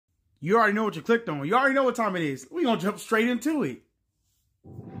You already know what you clicked on. You already know what time it is. We're going to jump straight into it.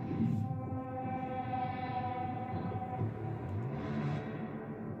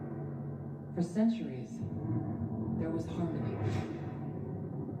 For centuries, there was harmony.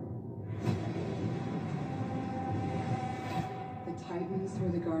 The Titans were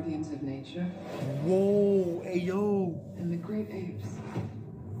the guardians of nature. Whoa, ayo. And the great apes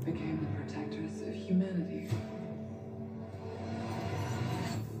became the protectors of humanity.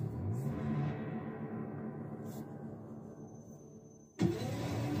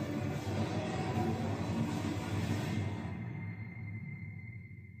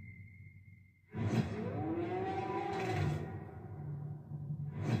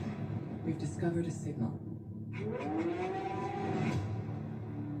 We've discovered a signal.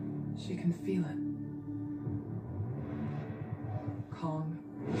 She can feel it. Kong,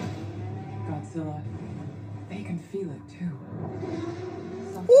 Godzilla, they can feel it too.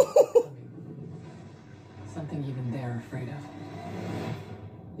 Something's coming. Something even they're afraid of.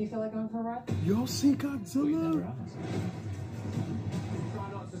 You feel like going for a ride? Y'all see Godzilla? Try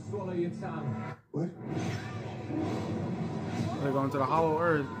not to swallow your tongue. What? They're going to the hollow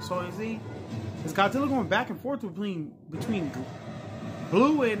earth. So is Godzilla going back and forth between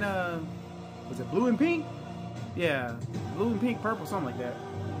blue and was it blue and pink? Yeah, blue and pink, purple, something like that.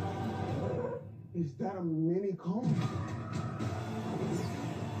 Is that a mini Kong?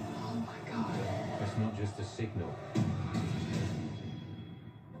 Oh my god. That's not just a signal.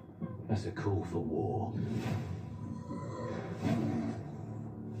 That's a call for war.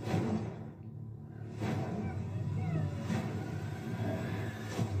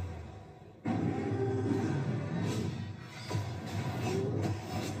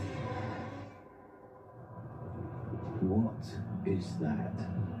 What is that?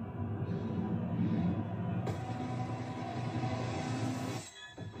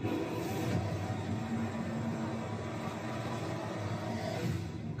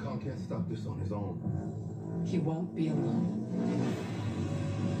 Kong can't stop this on his own. He won't be alone.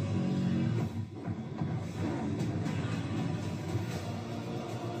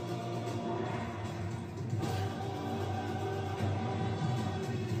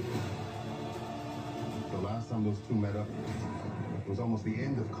 The last time those two met up, it was almost the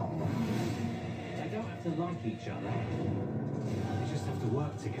end of Kong. They don't have to like each other. They just have to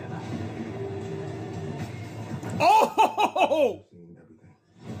work together. Oh! Seeing everything.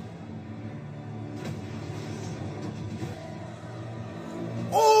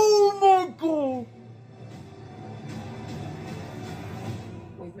 Oh my god!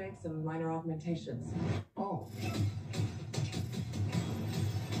 We've made some minor augmentations. Oh.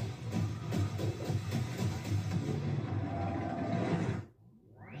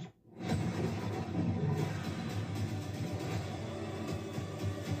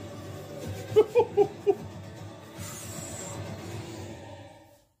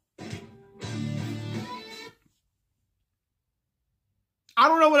 I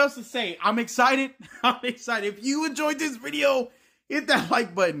don't know what else to say. I'm excited. I'm excited. If you enjoyed this video, hit that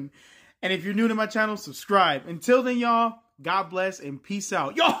like button. And if you're new to my channel, subscribe. Until then, y'all, God bless and peace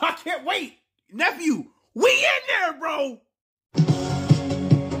out. Yo, I can't wait. Nephew, we in there, bro.